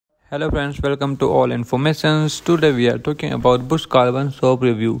Hello friends, welcome to All Informations. Today we are talking about Bushcarbon soap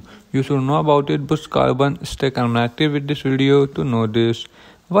review. You should know about it. Bushcarbon. Stay connected with this video to know this.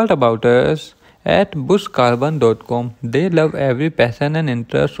 What about us? At bushcarbon.com, they love every passion and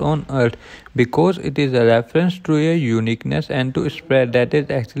interest on earth because it is a reference to your uniqueness and to spread that is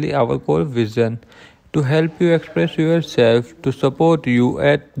actually our core vision. To help you express yourself, to support you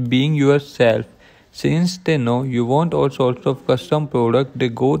at being yourself. Since they know you want all sorts of custom products, they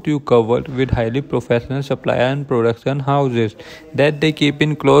got you covered with highly professional supplier and production houses that they keep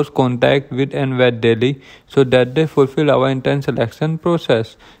in close contact with and vet daily so that they fulfill our intense selection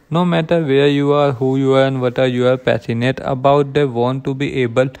process. No matter where you are, who you are and what are you are passionate about, they want to be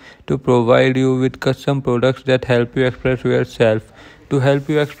able to provide you with custom products that help you express yourself. To help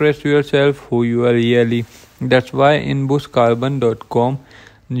you express yourself who you are really. That's why in bushcarbon.com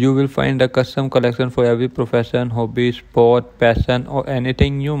you will find a custom collection for every profession, hobby, sport, passion or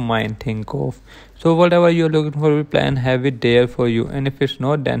anything you might think of. So whatever you're looking for, we plan have it there for you. And if it's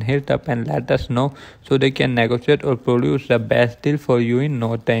not, then hit up and let us know so they can negotiate or produce the best deal for you in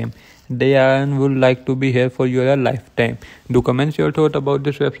no time. They would like to be here for you a lifetime. Do comment your thought about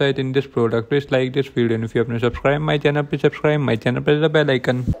this website in this product. Please like this video, and if you have not subscribed my channel, please subscribe my channel, press the bell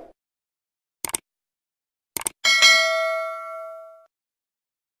icon.